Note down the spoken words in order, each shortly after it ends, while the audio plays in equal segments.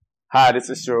Hi, this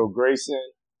is Cheryl Grayson,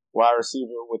 wide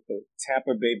receiver with the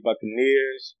Tampa Bay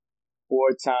Buccaneers,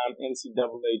 4-time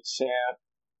NCAA champ,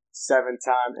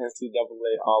 7-time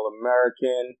NCAA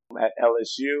All-American at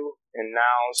LSU, and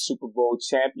now Super Bowl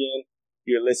champion.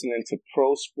 You're listening to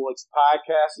Pro Sports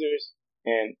Podcasters,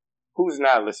 and who's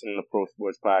not listening to Pro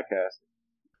Sports Podcasters?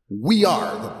 We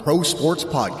are the Pro Sports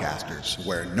Podcasters,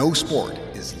 where no sport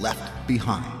is left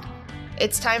behind.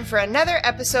 It's time for another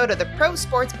episode of the Pro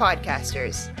Sports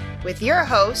Podcasters with your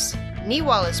hosts, Nee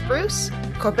Wallace-Bruce,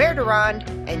 Corbert Durand,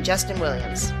 and Justin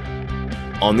Williams.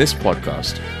 On this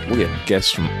podcast, we have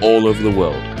guests from all over the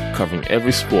world, covering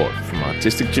every sport from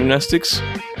artistic gymnastics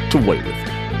to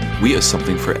weightlifting. We have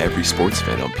something for every sports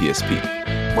fan on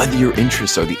PSP. Whether your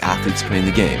interests are the athletes playing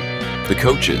the game, the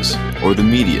coaches, or the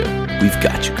media, we've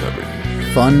got you covered.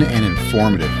 Fun and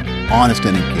informative, honest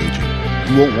and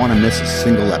engaging. You won't want to miss a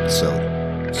single episode.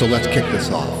 So let's kick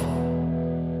this off.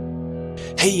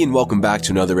 Hey, and welcome back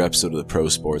to another episode of the Pro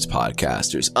Sports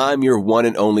Podcasters. I'm your one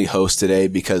and only host today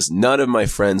because none of my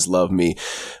friends love me.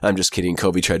 I'm just kidding.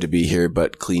 Kobe tried to be here,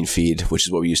 but Clean Feed, which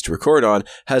is what we used to record on,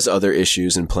 has other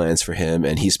issues and plans for him,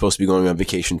 and he's supposed to be going on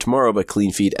vacation tomorrow, but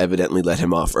Clean Feed evidently let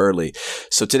him off early.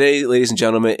 So today, ladies and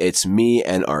gentlemen, it's me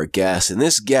and our guest, and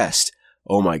this guest,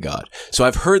 oh my God. So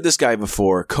I've heard this guy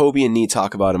before. Kobe and Nee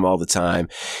talk about him all the time.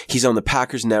 He's on the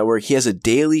Packers Network. He has a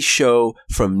daily show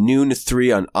from noon to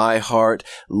 3 on iHeart.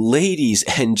 Ladies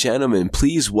and gentlemen,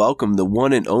 please welcome the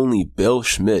one and only Bill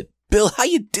Schmid. Bill, how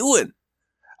you doing?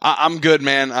 I'm good,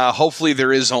 man. Hopefully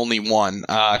there is only one,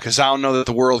 because I don't know that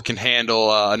the world can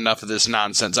handle enough of this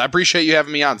nonsense. I appreciate you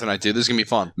having me on tonight, dude. This is going to be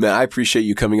fun. Man, I appreciate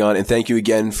you coming on, and thank you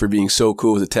again for being so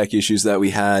cool with the tech issues that we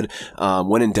had.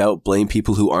 When in doubt, blame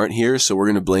people who aren't here, so we're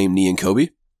going to blame Nee and Kobe.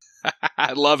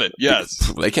 I love it,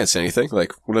 yes. They can't say anything.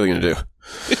 Like, what are they going to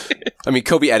do? I mean,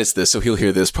 Kobe edits this, so he'll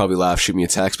hear this, probably laugh, shoot me a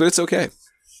text, but it's okay.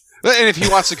 And if he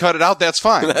wants to cut it out, that's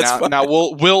fine. Fine. Now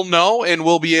we'll know, and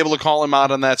we'll be able to call him out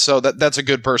on that. So that's a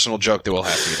good personal joke that we'll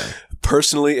have to be done.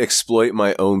 Personally exploit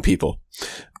my own people.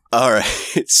 All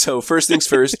right. So first things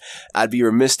first, I'd be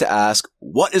remiss to ask,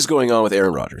 what is going on with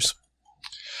Aaron Rodgers?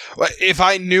 If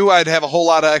I knew, I'd have a whole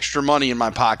lot of extra money in my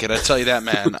pocket. I tell you that,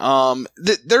 man.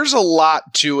 There's a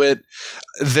lot to it.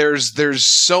 There's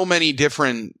so many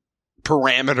different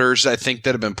parameters, I think,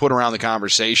 that have been put around the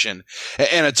conversation,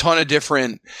 and a ton of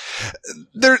different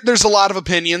there's a lot of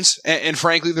opinions, and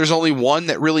frankly there's only one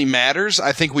that really matters.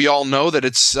 I think we all know that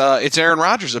it's Aaron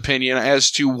Rodgers' opinion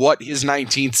as to what his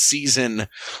 19th season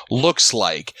looks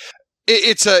like.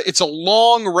 It's a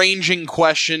long-ranging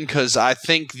question, because I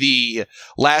think the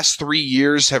last 3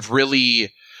 years have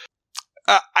really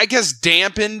I guess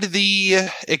dampened the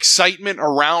excitement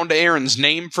around Aaron's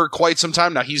name for quite some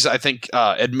time. Now, he's, I think,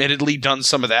 admittedly done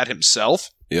some of that himself.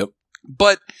 Yep.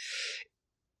 But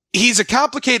he's a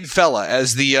complicated fella,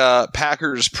 as the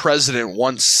Packers president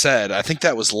once said. I think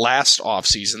that was last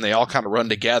offseason. They all kind of run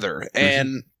together. Mm-hmm.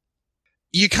 And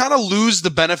you kind of lose the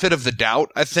benefit of the doubt,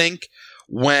 I think,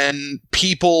 when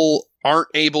people aren't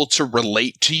able to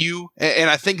relate to you. And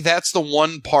I think that's the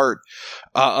one part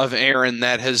of Aaron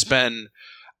that has been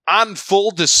on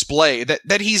full display,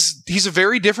 that he's a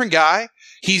very different guy.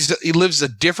 He lives a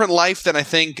different life than I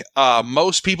think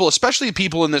most people, especially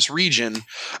people in this region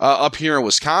up here in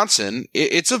Wisconsin.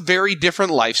 It's a very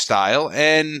different lifestyle,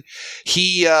 and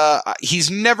he's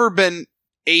never been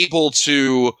able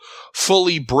to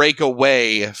fully break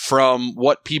away from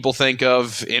what people think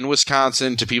of in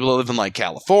Wisconsin to people that live in like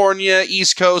California,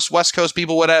 East Coast, West Coast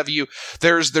people, what have you.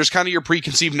 There's kind of your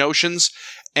preconceived notions.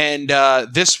 And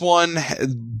this one,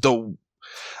 the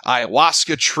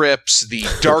ayahuasca trips, the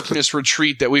darkness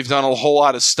retreat that we've done a whole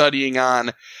lot of studying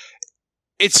on,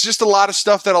 it's just a lot of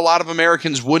stuff that a lot of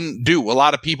Americans wouldn't do. A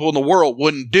lot of people in the world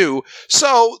wouldn't do.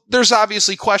 So there's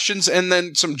obviously questions and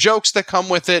then some jokes that come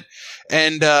with it.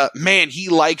 And man, he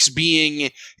likes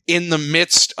being in the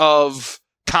midst of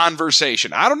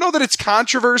conversation. I don't know that it's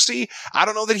controversy. I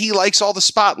don't know that he likes all the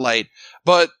spotlight.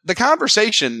 But the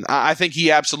conversation, I think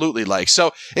he absolutely likes.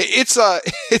 So it's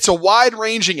a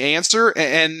wide-ranging answer,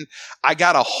 and I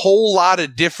got a whole lot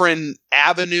of different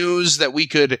avenues that we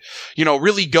could,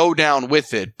 really go down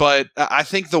with it. But I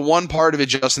think the one part of it,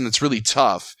 Justin, that's really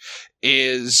tough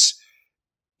is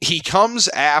he comes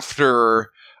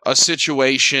after a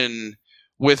situation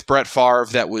with Brett Favre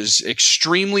that was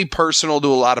extremely personal to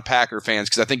a lot of Packer fans,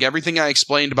 because I think everything I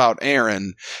explained about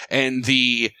Aaron and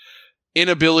the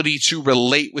inability to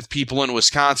relate with people in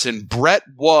Wisconsin, Brett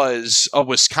was a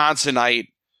Wisconsinite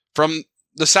from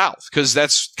the South, because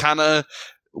that's kind of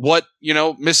what,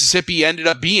 Mississippi ended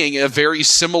up being, a very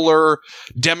similar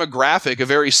demographic, a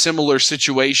very similar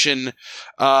situation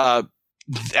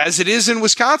as it is in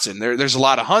Wisconsin, there's a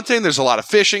lot of hunting, there's a lot of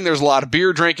fishing, there's a lot of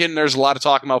beer drinking, there's a lot of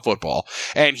talking about football.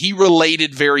 And he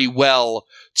related very well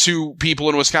to people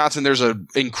in Wisconsin. There's an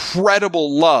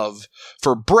incredible love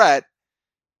for Brett.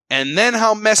 And then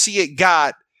how messy it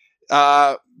got,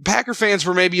 Packer fans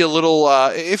were maybe a little,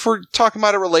 if we're talking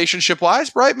about it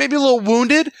relationship-wise, right, maybe a little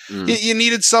wounded. You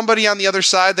needed somebody on the other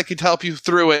side that could help you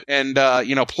through it. And,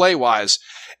 play-wise,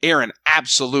 Aaron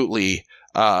absolutely,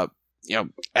 at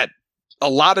a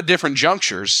lot of different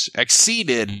junctures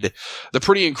exceeded the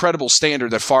pretty incredible standard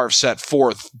that Favre set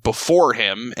forth before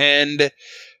him. And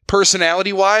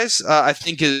personality-wise, I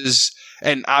think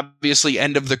and obviously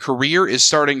end of the career is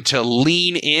starting to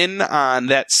lean in on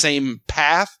that same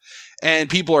path, and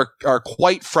people are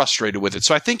quite frustrated with it.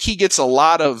 So I think he gets a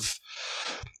lot of,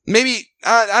 maybe,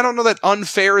 I don't know that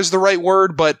unfair is the right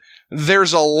word, but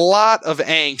there's a lot of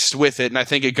angst with it, and I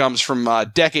think it comes from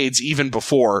decades even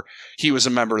before he was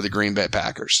a member of the Green Bay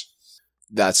Packers.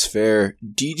 That's fair.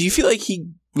 Do you feel like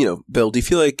Bill, do you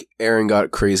feel like Aaron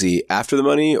got crazy after the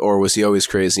money, or was he always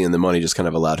crazy and the money just kind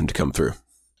of allowed him to come through?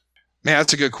 Man,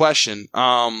 that's a good question.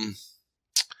 I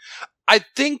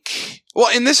think,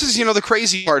 and this is, the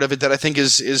crazy part of it that I think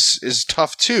is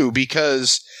tough too,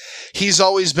 because he's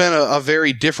always been a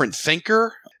very different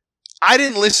thinker. I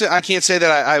didn't listen. I can't say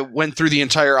that I went through the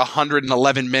entire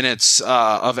 111 minutes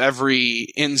of every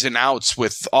ins and outs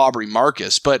with Aubrey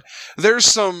Marcus, but there's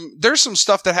some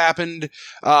stuff that happened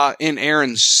in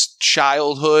Aaron's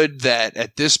childhood that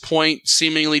at this point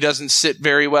seemingly doesn't sit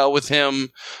very well with him.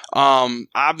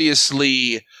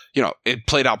 Obviously, it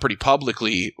played out pretty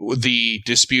publicly, the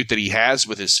dispute that he has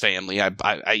with his family.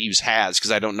 I use has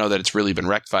because I don't know that it's really been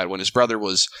rectified. When his brother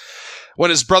was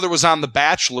on The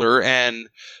Bachelor and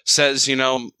says,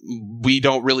 we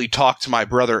don't really talk to my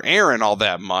brother Aaron all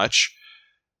that much,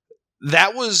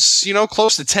 that was,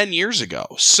 close to 10 years ago.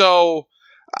 So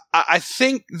I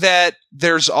think that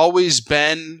he's always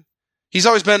been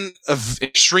an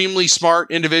extremely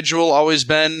smart individual, always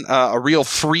been a real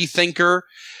free thinker.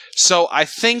 So I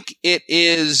think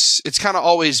it's kind of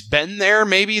always been there.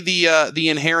 Maybe the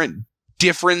inherent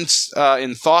difference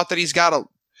in thought that he's got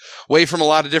away from a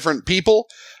lot of different people.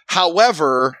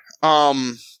 However,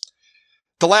 the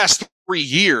last 3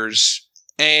 years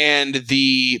and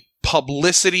the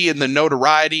publicity and the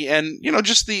notoriety and,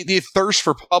 just the thirst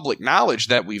for public knowledge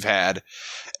that we've had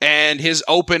and his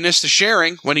openness to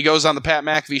sharing when he goes on the Pat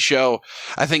McAfee show,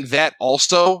 I think that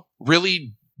also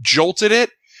really jolted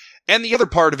it. And the other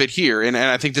part of it here, and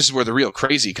I think this is where the real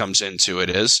crazy comes into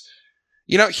it, is,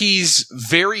 he's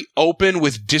very open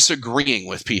with disagreeing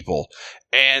with people.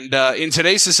 And in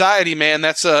today's society, man,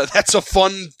 that's a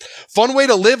fun way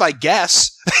to live, I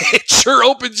guess. It sure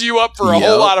opens you up for a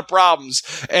whole lot of problems.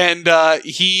 And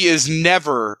he is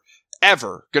never,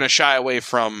 ever going to shy away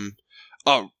from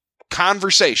a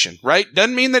conversation, right?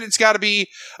 Doesn't mean that it's got to be,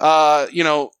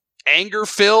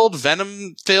 anger-filled,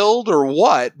 venom-filled, or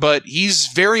what, but he's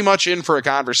very much in for a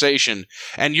conversation,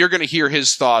 and you're going to hear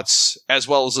his thoughts as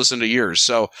well as listen to yours.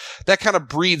 So that kind of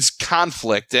breeds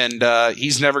conflict, and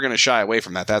he's never going to shy away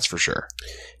from that, that's for sure.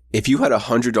 If you had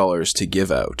 $100 to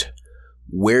give out,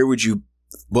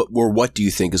 what do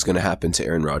you think is going to happen to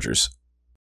Aaron Rodgers?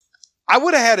 I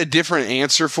would have had a different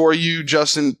answer for you,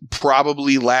 Justin,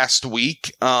 probably last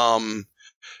week. In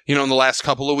the last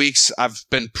couple of weeks, I've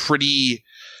been pretty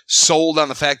sold on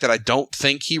the fact that I don't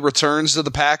think he returns to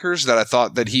the Packers, that I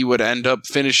thought that he would end up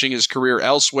finishing his career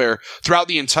elsewhere throughout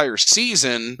the entire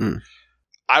season.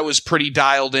 I was pretty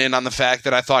dialed in on the fact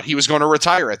that I thought he was going to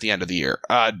retire at the end of the year,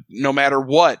 no matter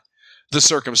what the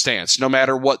circumstance, no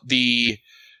matter what the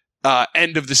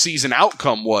end of the season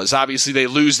outcome was. Obviously, they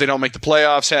lose, they don't make the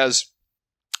playoffs, has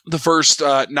the first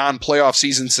non-playoff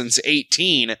season since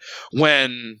 2018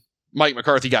 when Mike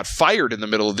McCarthy got fired in the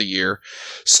middle of the year.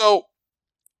 So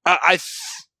I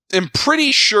am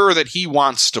pretty sure that he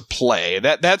wants to play.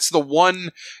 That's the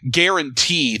one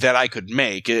guarantee that I could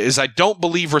make, is I don't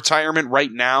believe retirement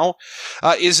right now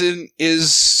is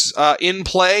in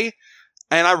play.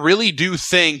 And I really do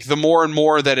think the more and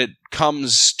more that it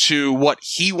comes to what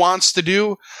he wants to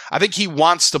do, I think he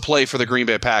wants to play for the Green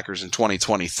Bay Packers in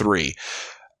 2023.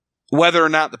 Whether or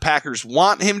not the Packers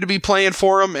want him to be playing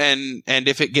for them, and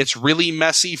if it gets really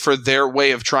messy for their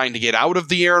way of trying to get out of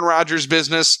the Aaron Rodgers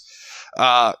business,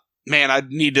 man, I'd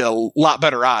need a lot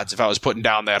better odds if I was putting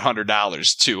down that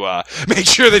 $100 to make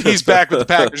sure that he's back with the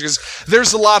Packers, because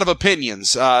there's a lot of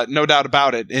opinions, no doubt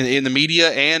about it, in the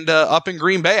media and up in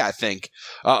Green Bay, I think,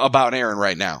 about Aaron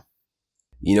right now.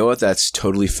 You know what? That's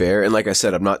totally fair. And like I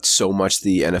said, I'm not so much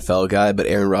the NFL guy, but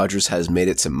Aaron Rodgers has made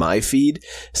it to my feed.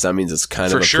 So that means it's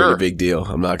kind of a pretty big deal.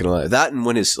 I'm not going to lie. That and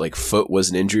when his foot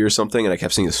was an injury or something, and I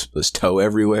kept seeing his toe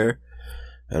everywhere.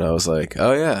 And I was like,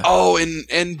 oh, yeah. Oh,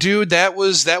 and dude, that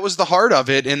was the heart of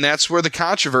it. And that's where the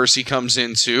controversy comes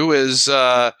into is,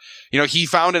 he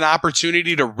found an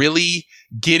opportunity to really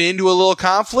get into a little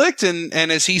conflict and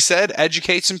as he said,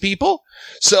 educate some people.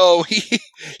 So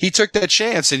he took that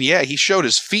chance and he showed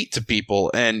his feet to people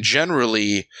and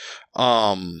generally,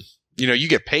 you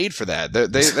get paid for that. They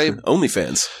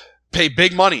OnlyFans pay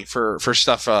big money for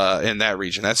stuff in that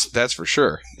region. That's for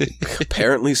sure.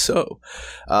 Apparently so.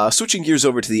 Switching gears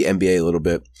over to the NBA a little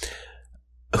bit.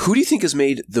 Who do you think has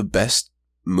made the best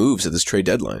moves at this trade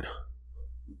deadline?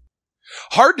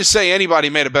 Hard to say anybody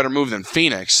made a better move than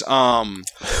Phoenix. When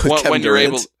you're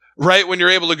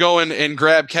able to go in and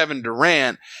grab Kevin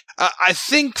Durant, I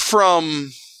think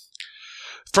from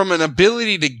an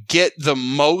ability to get the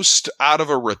most out of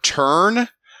a return,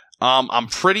 I'm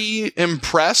pretty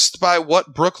impressed by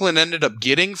what Brooklyn ended up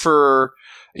getting for,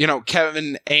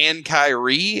 Kevin and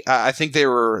Kyrie. I think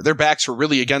their backs were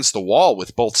really against the wall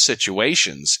with both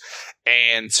situations,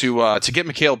 and to get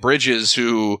Mikal Bridges,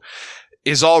 who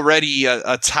is already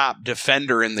a top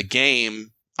defender in the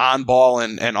game, on ball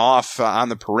and off on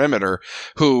the perimeter,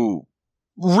 who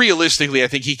realistically, I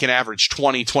think he can average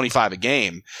 20, 25 a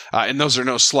game. And those are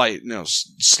no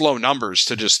slow numbers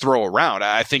to just throw around.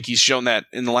 I think he's shown that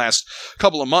in the last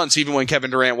couple of months, even when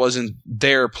Kevin Durant wasn't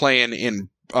there playing in,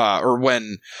 or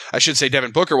when I should say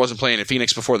Devin Booker wasn't playing in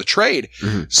Phoenix before the trade.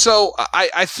 Mm-hmm. So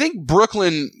I think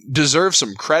Brooklyn deserves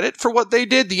some credit for what they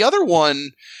did. The other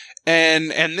one,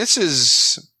 and this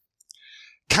is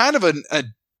kind of a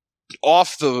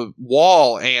off the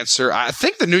wall answer. I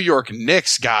think the New York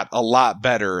Knicks got a lot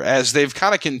better as they've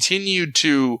kind of continued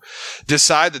to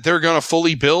decide that they're going to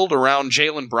fully build around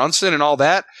Jalen Brunson and all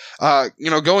that.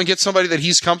 Go and get somebody that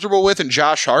he's comfortable with, and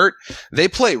Josh Hart. They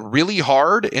play really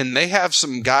hard, and they have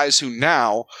some guys who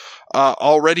now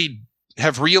already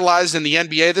have realized in the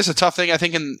NBA. This is a tough thing, I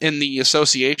think, in the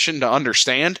association to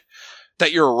understand,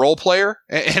 that you're a role player.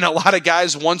 And a lot of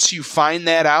guys, once you find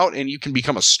that out and you can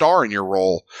become a star in your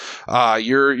role,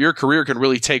 your career can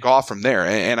really take off from there.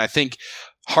 And I think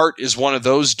Hart is one of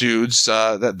those dudes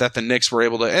that the Knicks were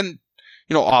able to, and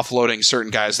offloading certain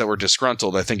guys that were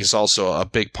disgruntled, I think is also a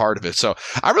big part of it. So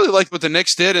I really liked what the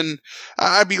Knicks did, and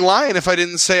I'd be lying if I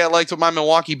didn't say I liked what my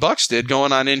Milwaukee Bucks did,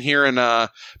 going on in here and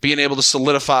being able to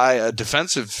solidify a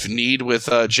defensive need with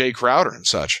Jay Crowder and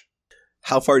such.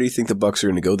 How far do you think the Bucks are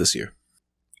going to go this year?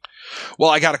 Well,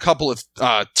 I got a couple of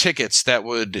tickets that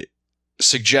would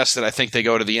suggest that I think they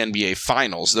go to the NBA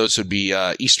Finals. Those would be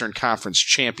Eastern Conference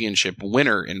Championship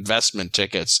winner investment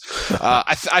tickets.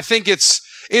 I think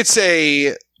it's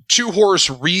a two-horse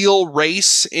real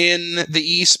race in the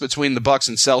East between the Bucks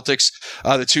and Celtics,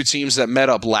 the two teams that met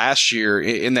up last year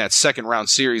in that second round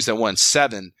series that won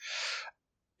 7.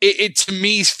 It to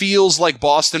me feels like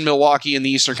Boston, Milwaukee in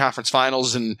the Eastern Conference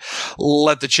Finals, and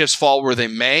let the chips fall where they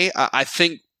may. I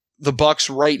think the Bucks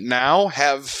right now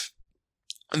have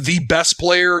the best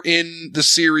player in the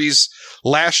series.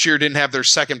 Last year didn't have their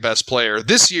second best player.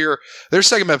 This year, their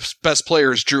second best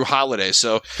player is Drew Holiday.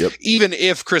 So even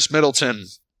if Chris Middleton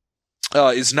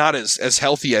is not as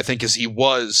healthy, I think, as he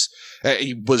was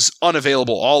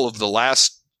unavailable all of the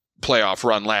last playoff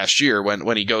run last year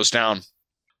when he goes down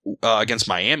against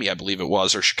Miami, I believe it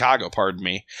was, or Chicago, pardon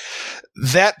me.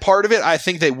 That part of it, I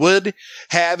think they would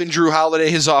have in Drew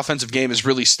Holiday. His offensive game has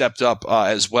really stepped up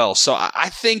as well. So I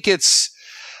think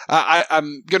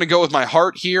I'm going to go with my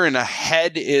heart here, and a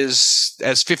head is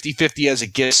as 50-50 as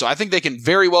it gets. So I think they can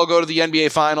very well go to the NBA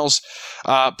Finals,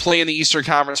 play in the Eastern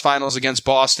Conference Finals against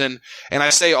Boston. And I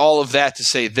say all of that to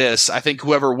say this. I think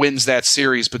whoever wins that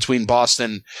series between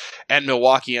Boston and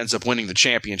Milwaukee ends up winning the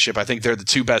championship. I think they're the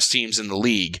two best teams in the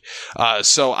league.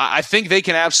 So I think they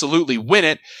can absolutely win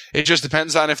it. It just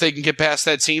depends on if they can get past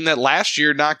that team that last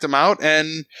year knocked them out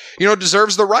and,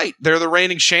 deserves the right. They're the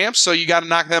reigning champs, so you got to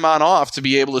knock them on off to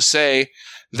be able to say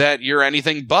that you're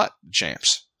anything but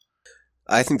champs.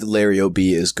 I think the Larry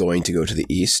O.B. is going to go to the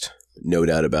East. No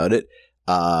doubt about it.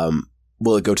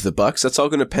 Will it go to the Bucks? That's all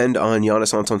going to depend on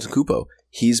Giannis Antetokounmpo.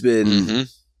 He's been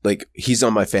he's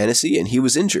on my fantasy, and he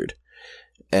was injured.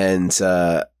 And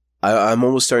I'm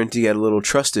almost starting to get a little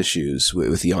trust issues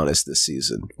with Giannis this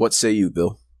season. What say you,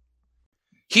 Bill?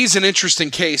 He's an interesting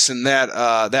case in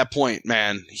that point,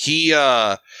 man. He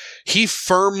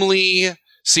firmly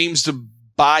seems to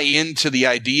buy into the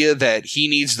idea that he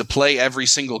needs to play every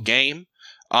single game.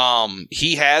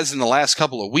 He has in the last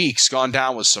couple of weeks gone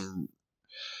down with some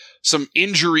some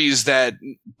injuries that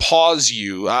pause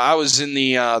you. I was in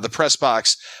the press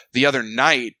box the other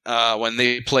night when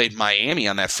they played Miami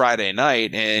on that Friday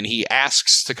night, and he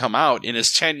asks to come out. In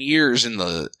his 10 years in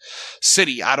the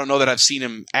city, I don't know that I've seen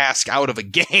him ask out of a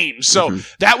game. So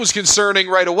that was concerning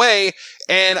right away.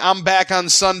 And I'm back on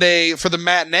Sunday for the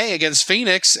matinee against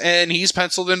Phoenix, and he's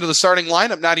penciled into the starting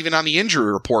lineup, not even on the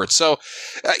injury report. So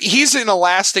he's an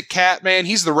elastic cat, man.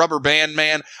 He's the rubber band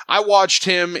man. I watched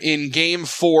him in Game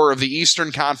 4 of the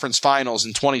Eastern Conference Finals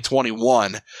in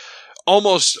 2021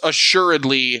 almost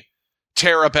assuredly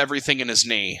tear up everything in his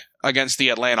knee against the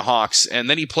Atlanta Hawks, and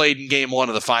then he played in Game 1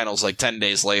 of the Finals like 10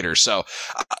 days later. So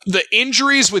the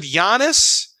injuries with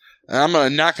Giannis, I'm going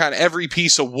to knock on every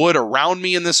piece of wood around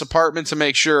me in this apartment to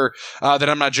make sure that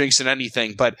I'm not jinxing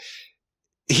anything, but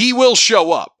he will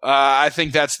show up. I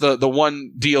think that's the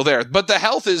one deal there. But the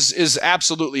health is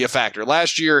absolutely a factor.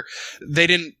 Last year, they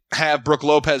didn't have Brook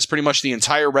Lopez pretty much the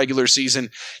entire regular season.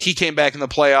 He came back in the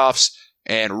playoffs,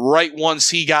 and right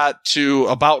once he got to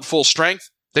about full strength,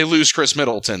 they lose Chris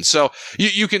Middleton. So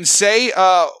you can say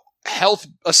health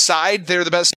aside, they're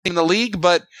the best team in the league,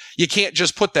 but you can't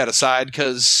just put that aside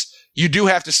because you do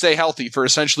have to stay healthy for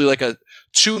essentially like a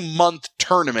 2-month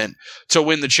tournament to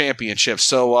win the championship.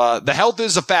 So the health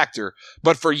is a factor.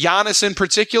 But for Giannis in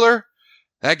particular,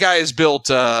 that guy is built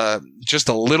just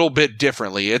a little bit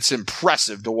differently. It's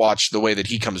impressive to watch the way that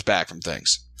he comes back from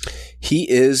things. He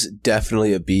is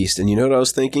definitely a beast. And you know what I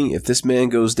was thinking? If this man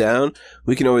goes down,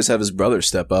 we can always have his brother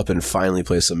step up and finally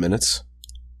play some minutes.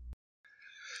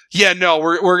 Yeah, no,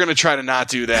 we're gonna try to not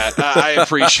do that. I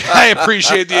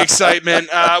appreciate the excitement.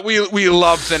 We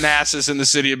love Thanasis in the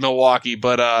city of Milwaukee,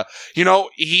 but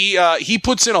he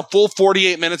puts in a full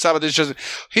 48 minutes out of this.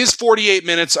 His 48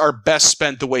 minutes are best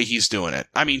spent the way he's doing it.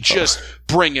 I mean, just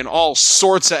bringing all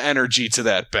sorts of energy to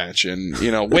that bench and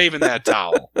waving that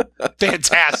towel.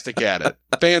 Fantastic at it.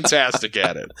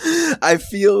 I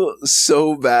feel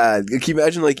so bad. Can you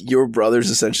imagine your brother's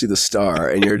essentially the star,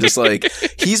 and you're just like,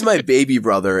 he's my baby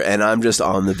brother, and I'm just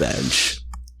on the bench.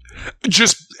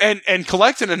 Just and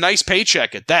collecting a nice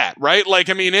paycheck at that, right?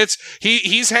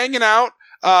 He's hanging out.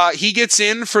 He gets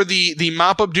in for the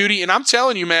mop-up duty, and I'm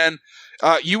telling you, man,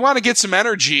 you want to get some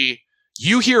energy.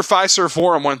 You hear Fiserv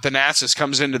Forum when Thanasis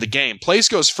comes into the game. Place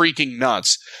goes freaking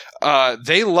nuts.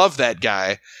 They love that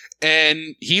guy,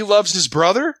 and he loves his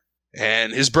brother.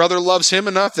 And his brother loves him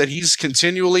enough that he's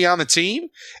continually on the team.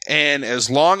 And as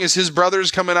long as his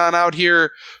brother's coming on out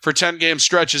here for 10-game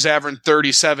stretches, averaging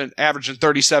 37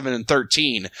 and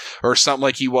 13, or something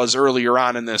like he was earlier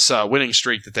on in this winning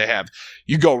streak that they have,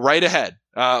 you go right ahead.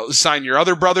 Sign your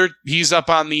other brother. He's up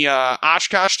on the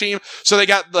Oshkosh team. So they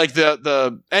got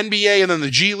the NBA and then the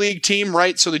G League team,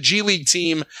 right? So the G League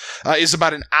team is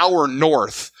about an hour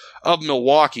north of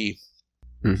Milwaukee.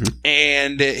 Mm-hmm.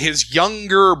 And his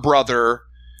younger brother,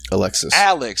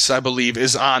 Alex, I believe,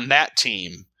 is on that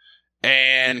team.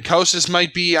 And Kostas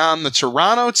might be on the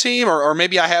Toronto team, or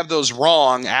maybe I have those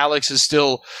wrong. Alex is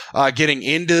still getting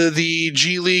into the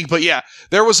G League. But yeah,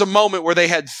 there was a moment where they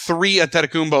had 3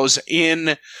 Antetokounmpos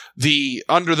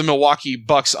under the Milwaukee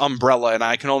Bucks umbrella, and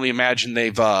I can only imagine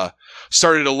they've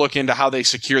started to look into how they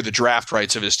secure the draft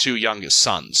rights of his 2 youngest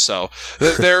sons. So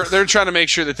they're trying to make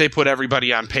sure that they put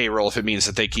everybody on payroll if it means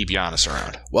that they keep Giannis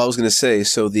around. Well, I was going to say,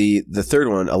 so the third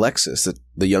one, Alexis,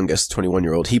 the youngest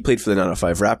 21-year-old, he played for the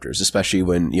 905 Raptors, especially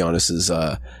when Giannis's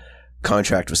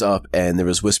contract was up, and there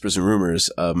was whispers and rumors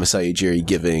of Masai Ujiri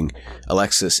giving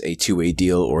Alexis a 2-way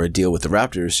deal or a deal with the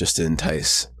Raptors just to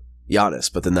entice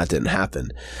Giannis, but then that didn't happen.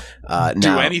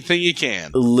 Do anything you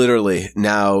can. Literally,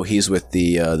 now he's with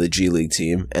the G League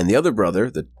team, and the other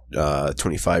brother, the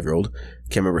 25-year-old,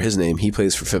 can't remember his name. He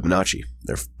plays for Fibonacci.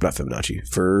 They're not Fibonacci,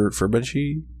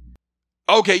 Fibonacci.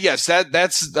 Okay, yes, that's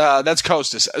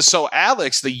Kostas. So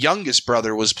Alex, the youngest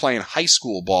brother, was playing high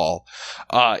school ball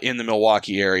in the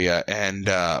Milwaukee area, and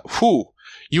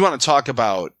you want to talk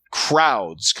about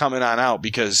crowds coming on out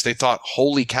because they thought,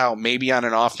 holy cow, maybe on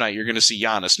an off night you're going to see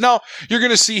Giannis. No, you're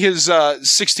going to see his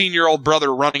 16-year-old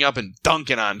brother running up and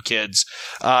dunking on kids,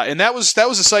 and that was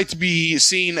a sight to be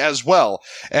seen as well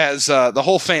as the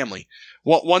whole family.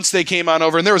 Once they came on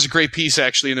over, and there was a great piece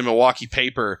actually in the Milwaukee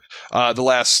paper the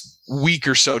last week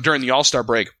or so during the All-Star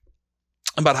break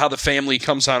about how the family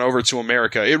comes on over to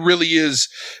America. It really is.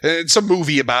 It's a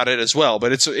movie about it as well,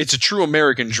 but it's a true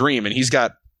American dream, and he's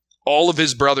got all of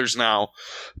his brothers now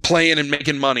playing and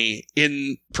making money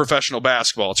in professional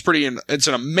basketball. It's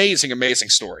an amazing, amazing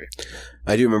story.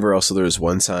 I do remember also there was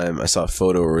one time I saw a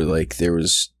photo where there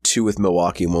was 2 with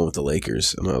Milwaukee and 1 with the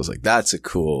Lakers, and I was like, that's a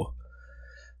cool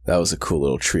That was a cool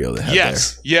little trio they had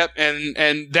Yes. Yep.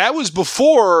 And that was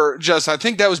before I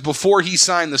think that was before he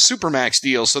signed the Supermax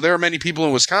deal. So there are many people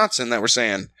in Wisconsin that were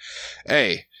saying,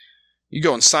 hey, you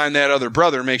go and sign that other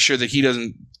brother, make sure that he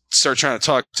doesn't start trying to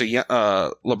talk to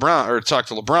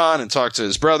LeBron and talk to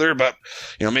his brother, but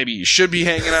maybe you should be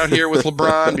hanging out here with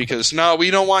LeBron because no,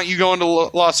 we don't want you going to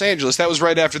Los Angeles. That was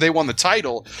right after they won the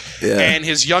title, and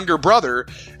his younger brother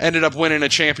ended up winning a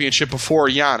championship before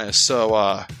Giannis.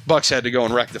 So Bucks had to go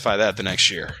and rectify that the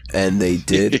next year, and they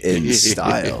did in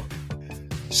style.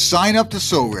 Sign up to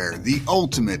SoRare, the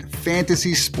ultimate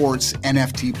fantasy sports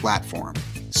NFT platform.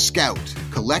 Scout,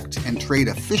 collect, and trade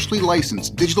officially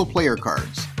licensed digital player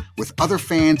cards with other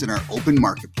fans in our open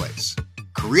marketplace.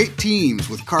 Create teams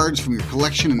with cards from your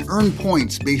collection and earn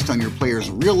points based on your players'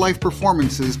 real-life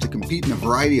performances to compete in a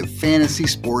variety of fantasy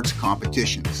sports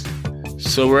competitions.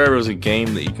 SoRare is a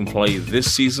game that you can play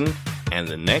this season and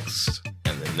the next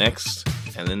and the next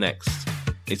and the next.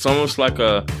 It's almost like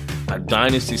a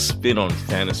dynasty spin on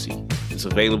fantasy. It's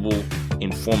available in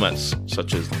formats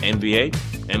such as NBA,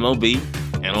 MLB,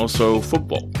 and also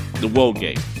football, the world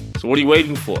game. So what are you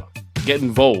waiting for? Get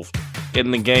involved, get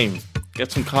in the game,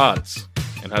 get some cards,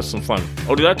 and have some fun.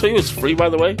 Oh, did I tell you it's free, by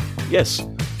the way? Yes.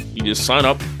 You just sign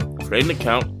up, create an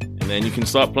account, and then you can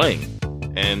start playing.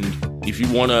 And if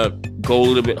you want to go a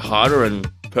little bit harder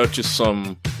and purchase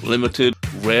some limited,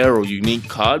 rare, or unique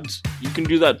cards, you can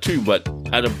do that too. But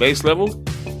at a base level,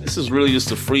 this is really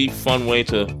just a free, fun way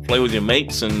to play with your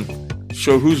mates and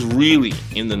show who's really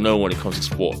in the know when it comes to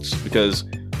sports. Because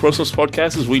Pro Sports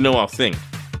Podcasters, we know our thing.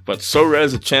 But SoRare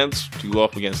is a chance to go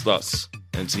up against us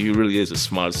and see who really is the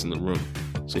smartest in the room.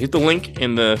 So hit the link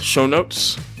in the show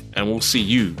notes, and we'll see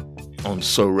you on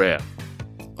SoRare.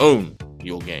 Own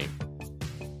your game.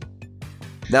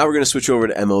 Now we're going to switch over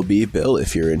to MLB, Bill,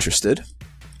 if you're interested.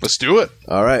 Let's do it.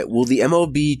 All right. Will the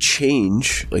MLB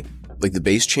change, like the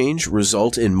base change,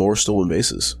 result in more stolen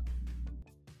bases?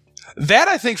 That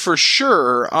I think for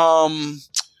sure.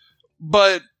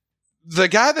 But the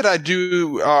guy that I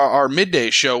do our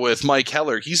midday show with, Mike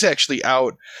Heller, he's actually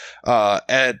out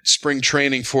at spring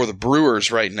training for the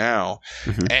Brewers right now,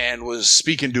 and was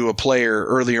speaking to a player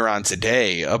earlier on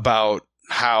today about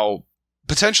how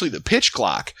potentially the pitch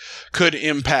clock could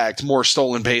impact more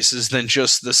stolen bases than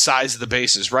just the size of the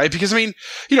bases, right? Because,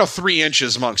 3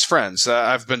 inches amongst friends.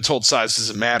 I've been told size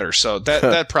doesn't matter, so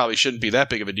that probably shouldn't be that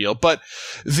big of a deal. But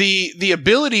the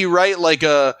ability, right, like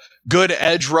a good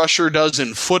edge rusher does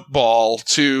in football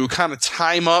to kind of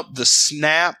time up the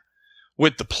snap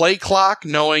with the play clock,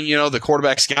 knowing, the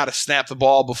quarterback's got to snap the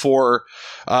ball before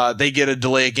they get a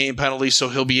delay of game penalty, so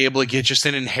he'll be able to get just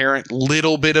an inherent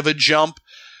little bit of a jump.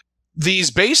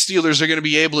 These base stealers are going to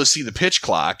be able to see the pitch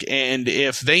clock, and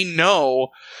if they know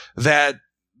that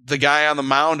the guy on the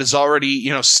mound has already,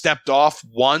 stepped off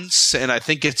once, and I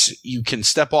think you can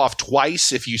step off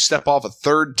twice. If you step off a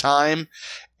third time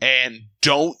and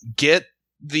don't get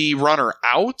the runner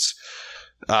out,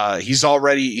 he's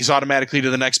automatically to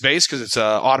the next base because it's an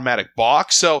automatic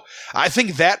balk. So I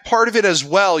think that part of it as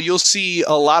well, you'll see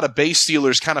a lot of base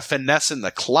stealers kind of finessing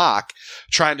the clock,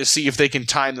 trying to see if they can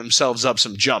time themselves up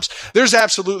some jumps. There's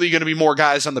absolutely going to be more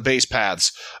guys on the base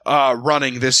paths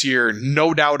running this year,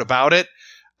 no doubt about it.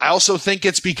 I also think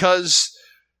it's because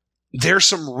there's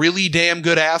some really damn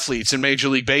good athletes in Major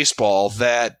League Baseball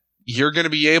that you're going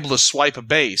to be able to swipe a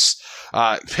base.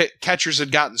 Catchers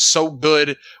had gotten so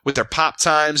good with their pop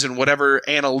times and whatever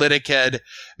analytic had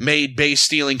made base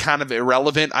stealing kind of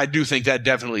irrelevant. I do think that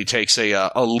definitely takes a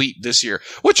leap this year,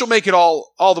 which will make it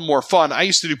all the more fun. I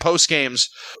used to do post games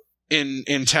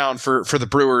in town for the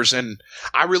Brewers, and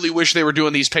I really wish they were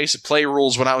doing these pace of play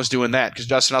rules when I was doing that, because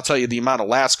Justin, I'll tell you the amount of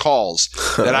last calls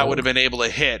that I would have been able to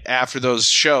hit after those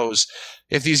shows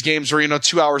if these games were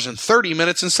 2 hours and 30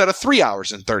 minutes instead of 3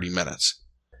 hours and 30 minutes.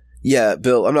 Yeah,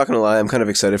 Bill, I'm not going to lie. I'm kind of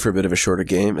excited for a bit of a shorter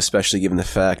game, especially given the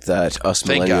fact that us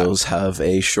millennials have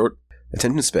a short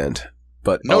attention span.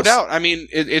 But no doubt.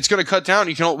 It's going to cut down.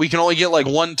 We can only get like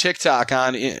one TikTok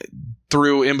on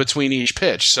through in between each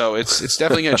pitch, so it's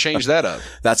definitely going to change that up.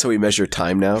 That's how we measure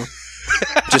time now.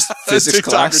 Just physics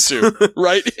class, too,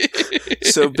 right?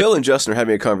 So Bill and Justin are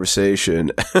having a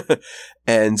conversation,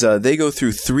 and they go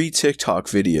through 3 TikTok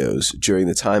videos during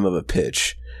the time of a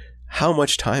pitch. How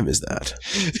much time is that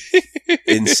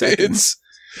in seconds?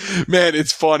 Man,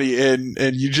 it's funny,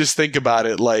 and you just think about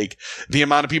it, like the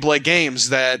amount of people at games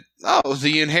that,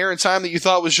 the inherent time that you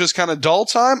thought was just kind of dull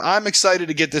time. I'm excited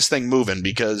to get this thing moving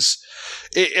because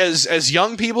as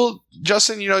young people,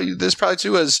 Justin, this probably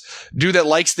too, as dude that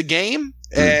likes the game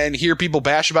and hear people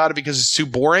bash about it because it's too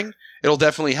boring, it'll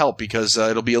definitely help because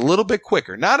it'll be a little bit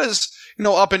quicker. Not as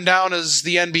up and down as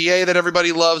the NBA that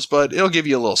everybody loves, but it'll give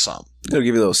you a little something. It'll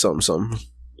give you a little something.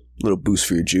 Little boost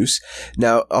for your juice.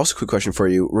 Now, also a quick question for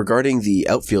you. Regarding the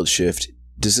outfield shift,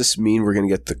 does this mean we're going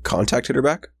to get the contact hitter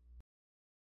back?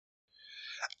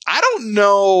 I don't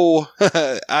know.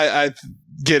 I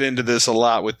get into this a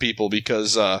lot with people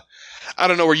because I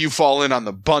don't know where you fall in on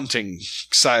the bunting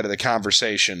side of the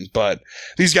conversation, but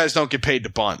these guys don't get paid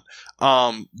to bunt.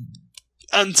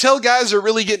 Until guys are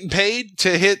really getting paid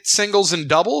to hit singles and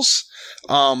doubles,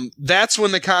 that's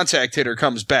when the contact hitter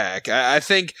comes back. I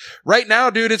think right now,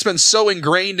 dude, it's been so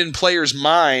ingrained in players'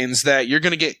 minds that you're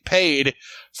going to get paid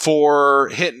for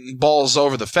hitting balls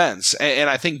over the fence. And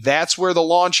I think that's where the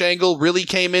launch angle really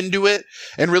came into it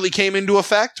and really came into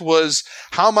effect was,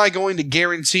 how am I going to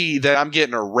guarantee that I'm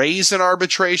getting a raise in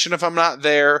arbitration if I'm not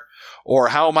there? Or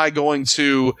how am I going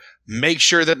to make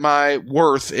sure that my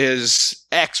worth is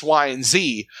X, Y, and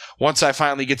Z once I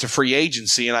finally get to free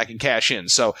agency and I can cash in?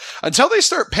 So until they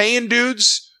start paying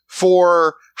dudes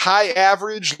for high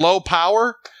average, low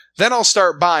power, then I'll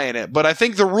start buying it. But I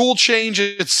think the rule change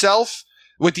itself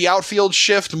with the outfield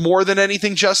shift, more than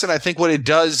anything, Justin, I think what it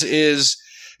does is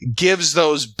gives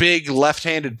those big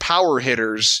left-handed power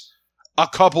hitters a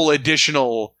couple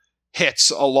additional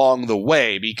hits along the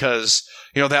way, because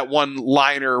that one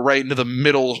liner right into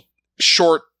the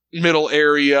short middle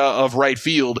area of right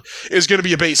field is going to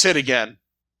be a base hit again.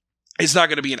 It's not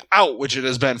going to be an out, which it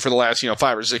has been for the last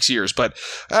 5 or 6 years, but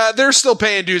they're still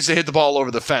paying dudes to hit the ball over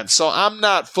the fence. So I'm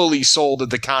not fully sold that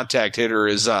the contact hitter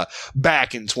is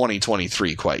back in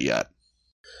 2023 quite yet.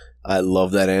 I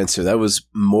love that answer. That was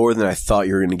more than I thought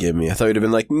you were going to give me. I thought you'd have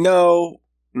been like, no,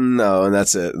 and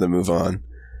that's it. Then move on.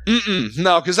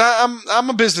 No, because I'm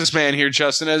a businessman here,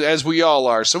 Justin, as we all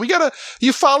are. So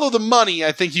you follow the money.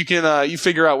 I think you can you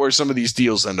figure out where some of these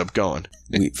deals end up going.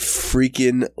 We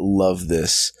freaking love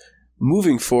this.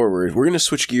 Moving forward, we're going to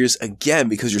switch gears again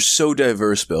because you're so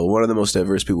diverse, Bill. One of the most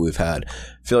diverse people we've had.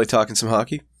 Feel like talking some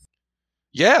hockey?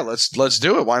 Yeah, let's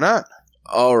do it. Why not?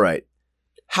 All right.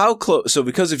 How close? So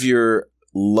because of your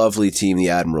lovely team, the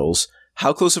Admirals,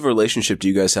 how close of a relationship do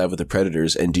you guys have with the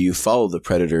Predators, and do you follow the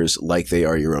Predators like they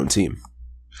are your own team?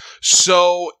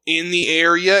 So in the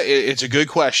area, it's a good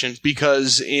question,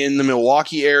 because in the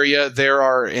Milwaukee area, there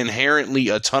are inherently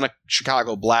a ton of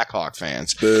Chicago Blackhawk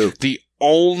fans. Boo. The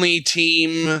only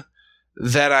team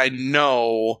that I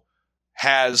know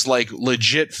has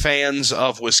legit fans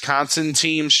of Wisconsin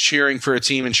teams cheering for a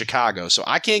team in Chicago. So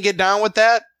I can't get down with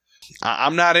that.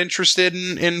 I'm not interested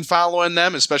in following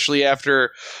them, especially after,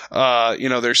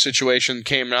 their situation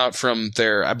came out from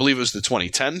their, I believe it was the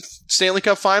 2010 Stanley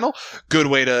Cup final. Good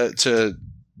way to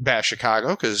bash Chicago,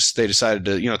 because they decided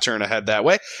to, turn ahead that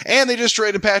way. And they just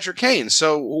traded Patrick Kane.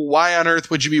 So why on earth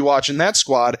would you be watching that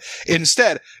squad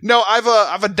instead? No,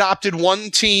 I've adopted one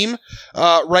team,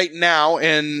 right now,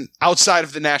 and outside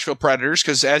of the Nashville Predators,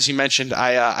 because as you mentioned,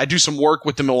 I do some work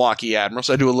with the Milwaukee Admirals.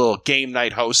 I do a little game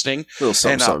night hosting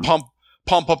and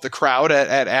pump up the crowd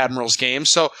at Admirals games.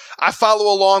 So I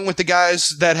follow along with the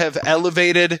guys that have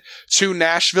elevated to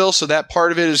Nashville. So that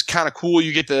part of it is kind of cool.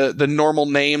 You get the normal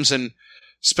names, and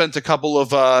spent a couple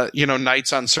of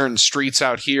nights on certain streets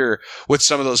out here with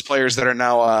some of those players that are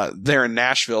now there in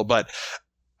Nashville. But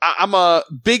I'm a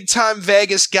big time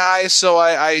Vegas guy, so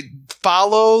I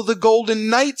follow the Golden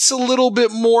Knights a little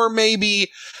bit more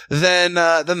maybe than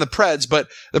the Preds. But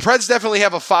the Preds definitely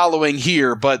have a following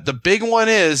here. But the big one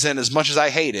is, and as much as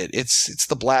I hate it, it's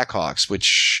the Blackhawks,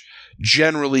 which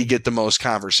generally get the most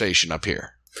conversation up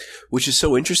here. Which is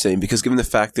so interesting, because given the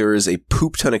fact there is a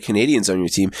poop ton of Canadians on your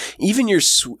team, even your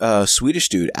Swedish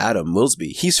dude, Adam Wilsby,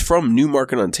 he's from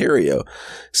Newmarket, Ontario.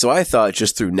 So I thought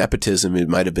just through nepotism, it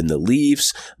might have been the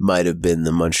Leafs, might have been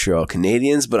the Montreal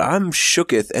Canadiens, but I'm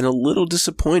shooketh and a little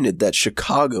disappointed that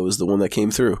Chicago is the one that came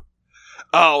through.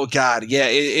 Oh, God, yeah,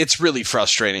 it's really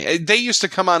frustrating. They used to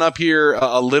come on up here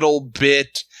a little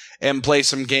bit and play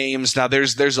some games. Now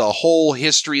there's a whole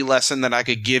history lesson that I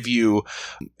could give you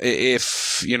if,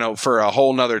 for a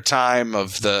whole nother time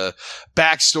of the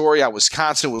backstory.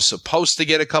 Wisconsin was supposed to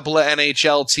get a couple of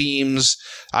NHL teams.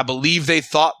 I believe they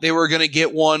thought they were going to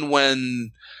get one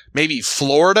when maybe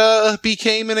Florida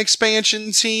became an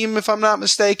expansion team, if I'm not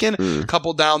mistaken. A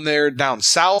couple down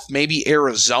south, maybe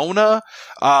Arizona.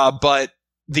 But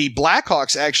the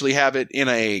Blackhawks actually have it in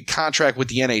a contract with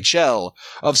the NHL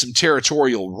of some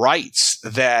territorial rights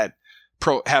that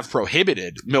have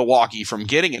prohibited Milwaukee from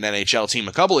getting an NHL team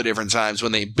a couple of different times.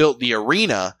 When they built the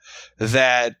arena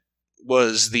that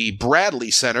was the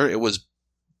Bradley Center, it was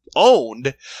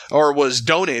owned, or was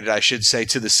donated, I should say,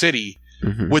 to the city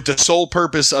with the sole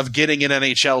purpose of getting an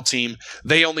NHL team.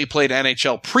 They only played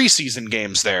NHL preseason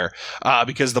games there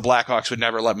because the Blackhawks would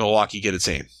never let Milwaukee get a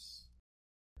team.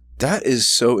 That is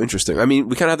so interesting. I mean,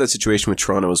 we kind of have that situation with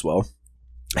Toronto as well.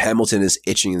 Hamilton is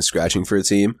itching and scratching for a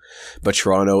team, but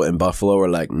Toronto and Buffalo are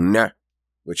like, nah,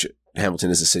 which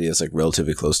Hamilton is a city that's like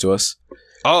relatively close to us.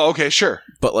 Oh, okay, sure.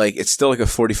 But like, it's still like a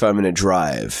 45-minute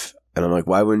drive. And I'm like,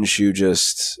 why wouldn't you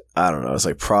just, I don't know, it's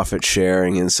like profit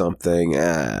sharing in something.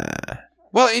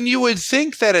 Well, and you would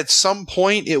think that at some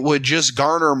point it would just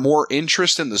garner more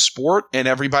interest in the sport and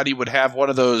everybody would have one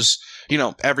of those,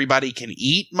 everybody can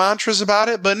eat mantras about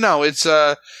it. But no, it's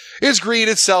greed,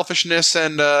 it's selfishness,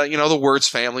 and, the Wirtz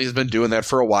family has been doing that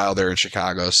for a while there in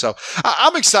Chicago. So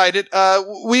I'm excited.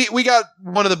 We got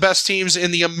one of the best teams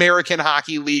in the American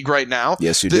Hockey League right now.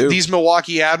 Yes, you do. These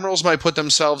Milwaukee Admirals might put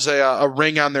themselves a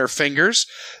ring on their fingers.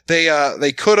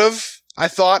 They could have, I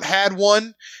thought, had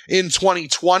one in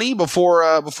 2020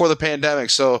 before the pandemic.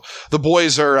 So the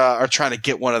boys are trying to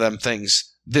get one of them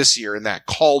things this year in that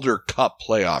Calder Cup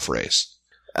playoff race.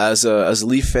 As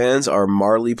Leaf fans, our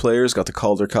Marley players got the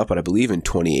Calder Cup, I believe, in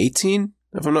 2018,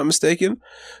 if I'm not mistaken.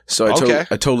 So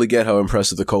I totally get how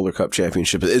impressive the Calder Cup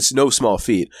championship is. It's no small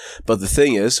feat. But the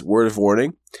thing is, word of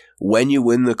warning, when you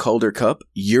win the Calder Cup,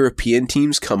 European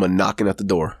teams come a knocking at the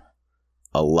door.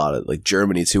 A lot of, like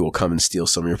Germany too, will come and steal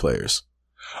some of your players.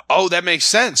 Oh, that makes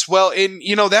sense. Well, and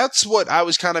that's what I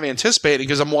was kind of anticipating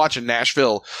because I'm watching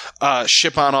Nashville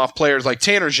ship on off players like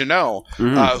Tanner Jeannot,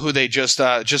 who they just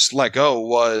let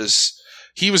go.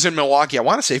 He was in Milwaukee, I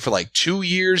want to say, for like 2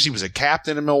 years. He was a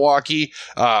captain in Milwaukee.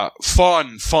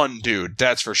 Fun dude,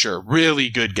 that's for sure. Really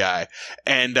good guy.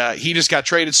 And he just got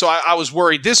traded. So I was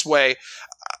worried this way.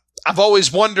 I've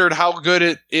always wondered how good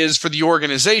it is for the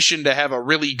organization to have a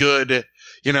really good,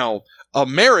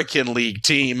 American League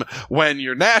team when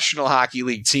your National Hockey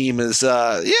League team is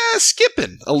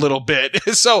skipping a little bit.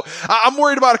 So I'm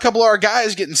worried about a couple of our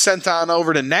guys getting sent on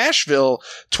over to Nashville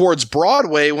towards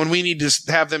Broadway when we need to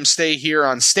have them stay here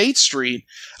on State Street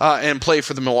and play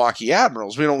for the Milwaukee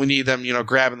Admirals. We need them,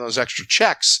 grabbing those extra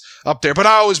checks up there. But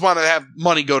I always want to have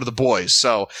money go to the boys.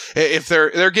 So if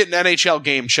they're getting NHL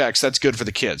game checks, that's good for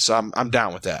the kids. So I'm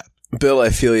down with that. Bill,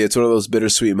 I feel you. It's one of those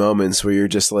bittersweet moments where you're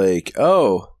just like,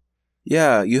 oh,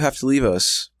 yeah, you have to leave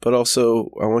us, but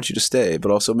also I want you to stay, but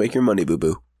also make your money,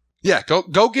 boo-boo. Yeah,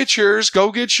 go get yours.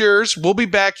 Go get yours. We'll be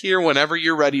back here whenever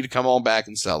you're ready to come on back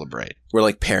and celebrate. We're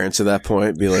like parents at that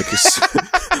point. Be like,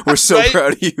 we're so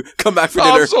proud of you. Come back for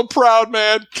dinner. I'm so proud,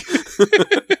 man.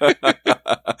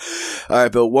 All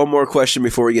right, Bill, one more question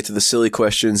before we get to the silly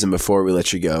questions and before we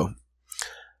let you go.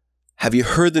 Have you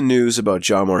heard the news about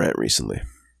John Morant recently?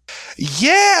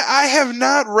 Yeah, I have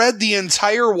not read the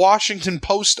entire Washington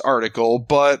Post article,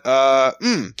 but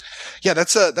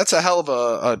that's a hell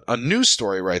of a news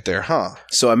story right there, huh?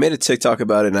 So I made a TikTok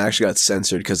about it, and I actually got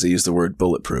censored because they used the word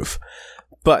bulletproof.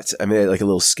 But I made like a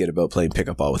little skit about playing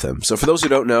pickup ball with him. So for those who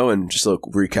don't know, and just a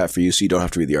little recap for you so you don't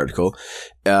have to read the article,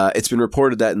 it's been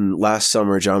reported that last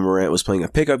summer, John Morant was playing a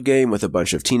pickup game with a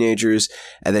bunch of teenagers,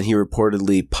 and then he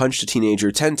reportedly punched a teenager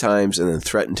 10 times and then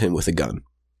threatened him with a gun.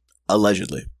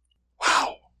 Allegedly.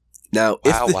 Wow. Now,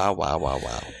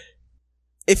 wow.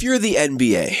 If you're the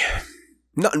NBA,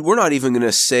 we're not even going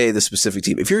to say the specific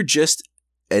team. If you're just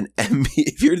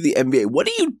if you're the NBA, what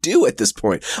do you do at this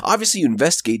point? Obviously, you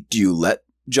investigate. Do you let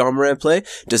John Morant play?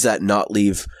 Does that not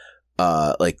leave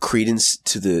credence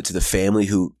to the family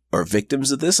who are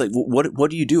victims of this? Like,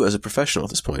 what do you do as a professional at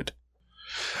this point?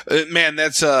 Man,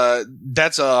 that's a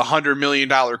 $100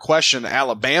 million question.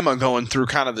 Alabama going through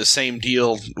kind of the same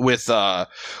deal with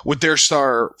their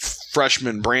star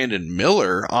freshman Brandon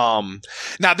Miller.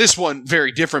 Now this one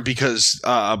very different because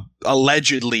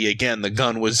allegedly, again, the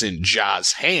gun was in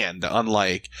Ja's hand,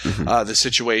 unlike the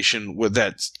situation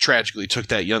that tragically took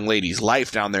that young lady's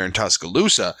life down there in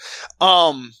Tuscaloosa.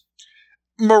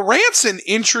 Morant's an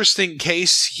interesting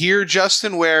case here,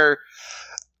 Justin, where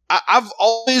I've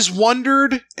always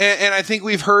wondered, and I think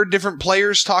we've heard different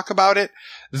players talk about it,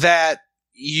 that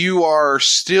you are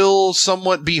still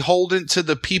somewhat beholden to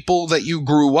the people that you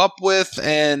grew up with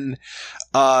and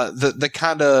the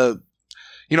kind of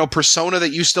persona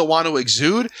that you still want to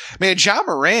exude. Man, John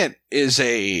Morant is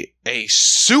a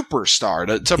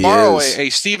superstar. To borrow a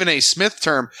Stephen A. Smith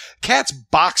term, cat's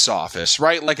box office,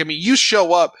 right? Like, I mean, you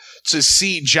show up to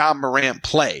see John Morant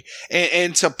play.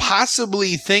 And to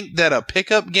possibly think that a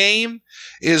pickup game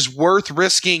is worth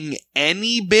risking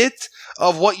any bit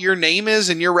of what your name is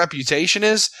and your reputation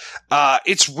is,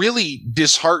 it's really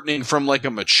disheartening from like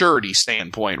a maturity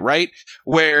standpoint, right?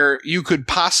 Where you could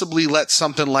possibly let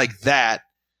something like that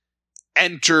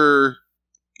enter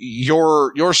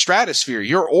your stratosphere,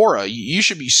 your aura. You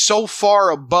should be so far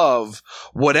above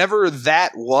whatever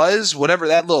that was, whatever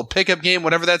that little pickup game,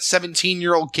 whatever that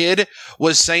 17-year-old kid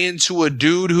was saying to a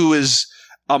dude who is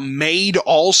a made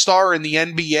all-star in the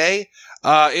NBA.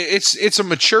 It's a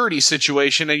maturity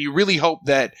situation, and you really hope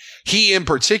that he in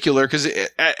particular, because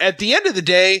at the end of the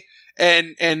day,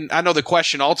 and I know the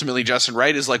question ultimately, Justin,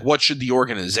 right, is like, what should the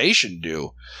organization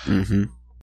do? Mm-hmm.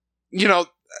 You know,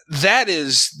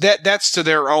 that's to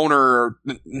their owner,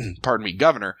 pardon me,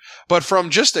 governor. But from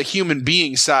just a human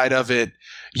being side of it,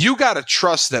 you got to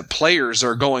trust that players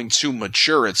are going to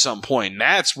mature at some point. And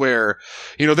that's where,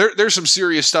 you know, there's some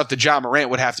serious stuff that John Morant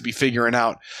would have to be figuring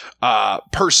out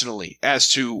personally as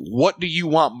to what do you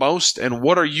want most and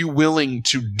what are you willing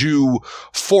to do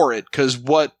for it. Because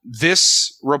what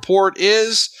this report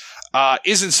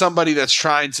isn't somebody that's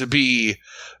trying to be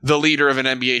the leader of an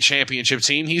NBA championship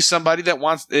team. He's somebody that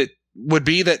wants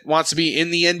to be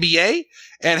in the NBA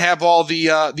and have all the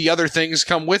other things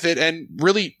come with it, and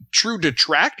really true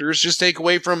detractors just take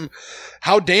away from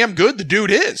how damn good the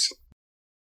dude is.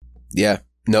 Yeah.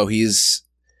 No,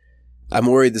 I'm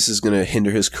worried this is going to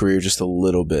hinder his career just a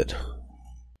little bit.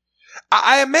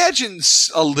 I imagine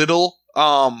a little,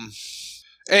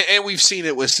 and we've seen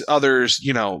it with others,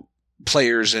 you know,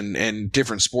 players and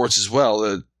different sports as well.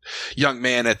 The young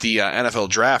man at the NFL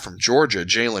draft from Georgia,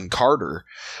 Jalen Carter,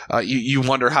 you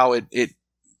wonder how it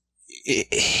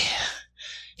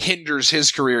hinders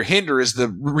his career. Hinder is the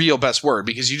real best word,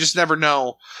 because you just never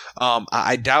know.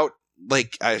 I doubt,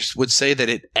 like, I would say that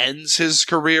it ends his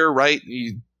career, right?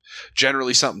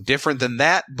 Generally something different than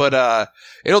that, but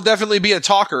it'll definitely be a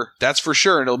talker, that's for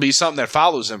sure, and it'll be something that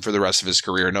follows him for the rest of his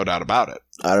career, no doubt about it.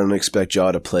 I don't expect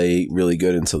Ja to play really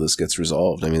good until this gets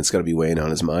resolved. I mean, it's got to be weighing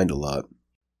on his mind a lot.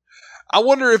 I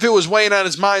wonder if it was weighing on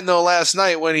his mind, though, last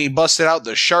night when he busted out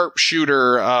the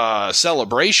sharpshooter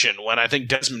celebration when I think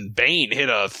Desmond Bain hit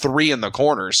a 3 in the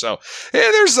corner. So,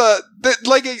 yeah,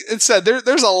 like it said,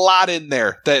 there's a lot in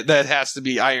there that has to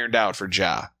be ironed out for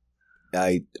Ja.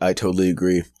 I totally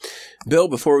agree. Bill,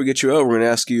 before we get you out, we're going to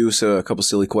ask you a couple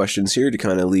silly questions here to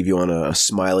kind of leave you on a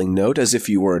smiling note, as if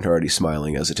you weren't already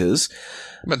smiling as it is.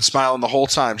 I've been smiling the whole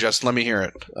time, Justin. Let me hear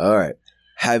it. All right.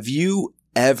 Have you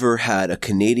ever had a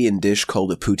Canadian dish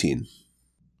called a poutine?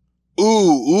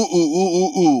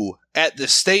 Ooh. At the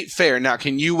state fair. Now,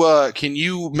 can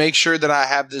you make sure that I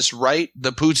have this right?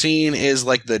 The poutine is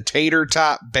like the tater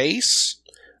tot base?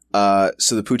 So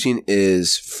the poutine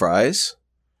is fries,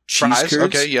 cheese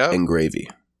curds, okay, yep. and gravy.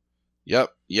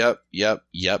 Yep,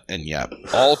 and yep.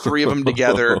 All three of them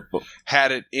together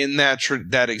had it in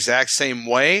that exact same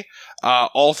way.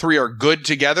 All three are good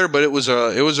together, but it was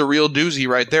a real doozy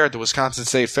right there at the Wisconsin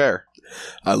State Fair.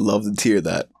 I love to hear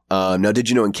that. Now, did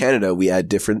you know in Canada we add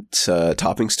different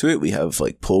toppings to it? We have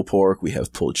like pulled pork, we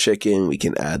have pulled chicken, we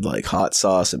can add like hot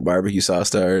sauce and barbecue sauce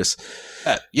to ours.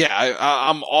 Yeah,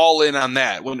 I'm all in on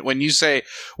that. When you say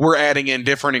we're adding in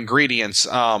different ingredients,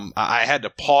 I had to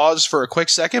pause for a quick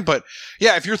second, but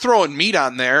yeah, if you're throwing meat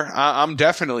on there, I'm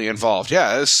definitely involved.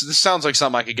 Yeah, this sounds like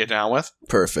something I could get down with.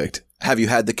 Perfect. Have you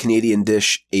had the Canadian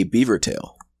dish, a beaver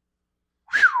tail?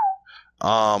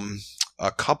 A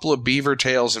couple of beaver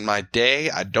tails in my day.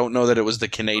 I don't know that it was the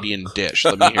Canadian dish.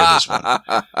 Let me hear this one.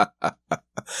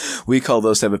 We call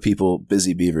those type of people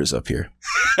busy beavers up here.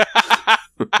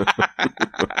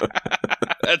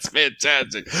 That's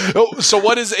fantastic. Oh, so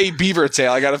what is a beaver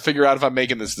tail? I got to figure out if I'm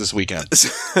making this weekend.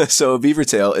 So a beaver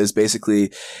tail is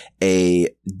basically a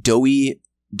doughy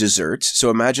dessert. So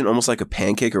imagine almost like a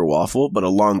pancake or waffle, but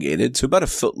elongated, so about a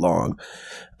foot long.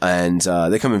 And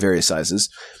they come in various sizes.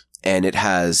 And it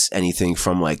has anything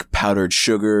from like powdered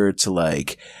sugar to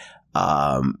like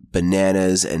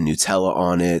bananas and Nutella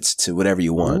on it to whatever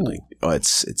you want. Like,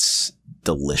 it's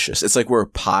delicious. It's like where a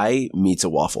pie meets a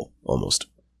waffle almost.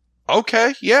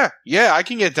 Okay, yeah, I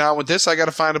can get down with this. I got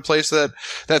to find a place that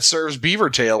serves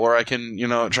beaver tail where I can,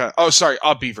 try. Oh, sorry,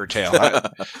 a beaver tail.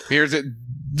 Here's the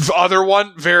other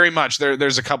one. Very much.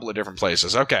 There's a couple of different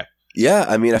places. Okay. Yeah,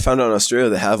 I mean, I found out in Australia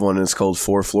they have one, and it's called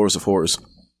 4 Floors of Horrors.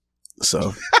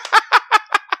 So.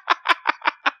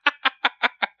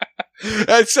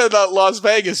 I said that Las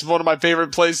Vegas is one of my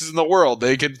favorite places in the world.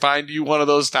 They can find you one of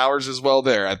those towers as well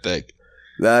there, I think.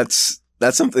 That's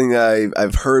something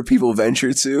I've heard people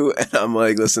venture to, and I'm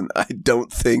like, listen, I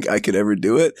don't think I could ever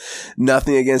do it.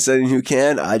 Nothing against anyone who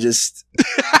can. I just...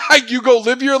 You go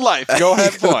live your life. Go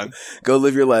have fun. Go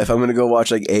live your life. I'm going to go watch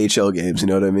like AHL games. You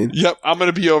know what I mean? Yep. I'm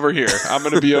going to be over here.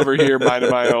 Minding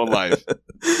my own life.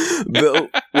 Bill,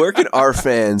 where can our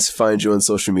fans find you on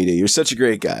social media? You're such a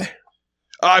great guy.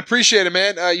 I appreciate it,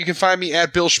 man. You can find me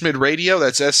at Bill Schmid Radio.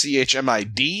 That's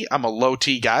SCHMID. I'm a low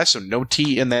T guy, so no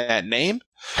T in that name.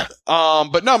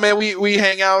 But no, man, we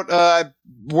hang out. I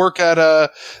work at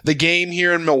the game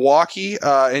here in Milwaukee,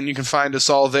 and you can find us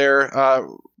all there.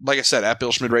 Like I said, at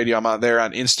Bill Schmid Radio. I'm out there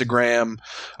on Instagram,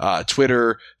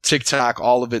 Twitter, TikTok,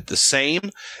 all of it the same.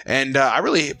 And I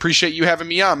really appreciate you having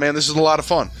me on, man. This is a lot of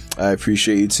fun. I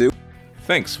appreciate you too.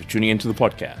 Thanks for tuning into the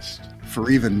podcast.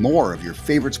 For even more of your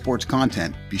favorite sports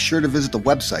content, be sure to visit the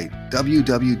website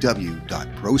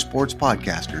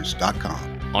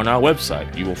www.prosportspodcasters.com. On our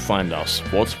website, you will find our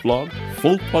sports blog,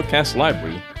 full podcast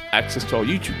library, access to our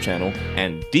YouTube channel,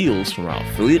 and deals from our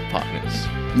affiliate partners.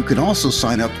 You can also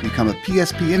sign up to become a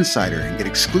PSP Insider and get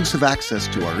exclusive access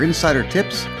to our insider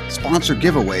tips, sponsor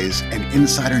giveaways, and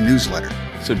insider newsletter.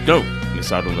 So don't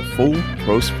miss out on the full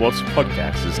Pro Sports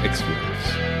Podcasters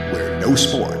experience, where no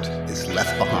sport is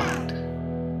left behind.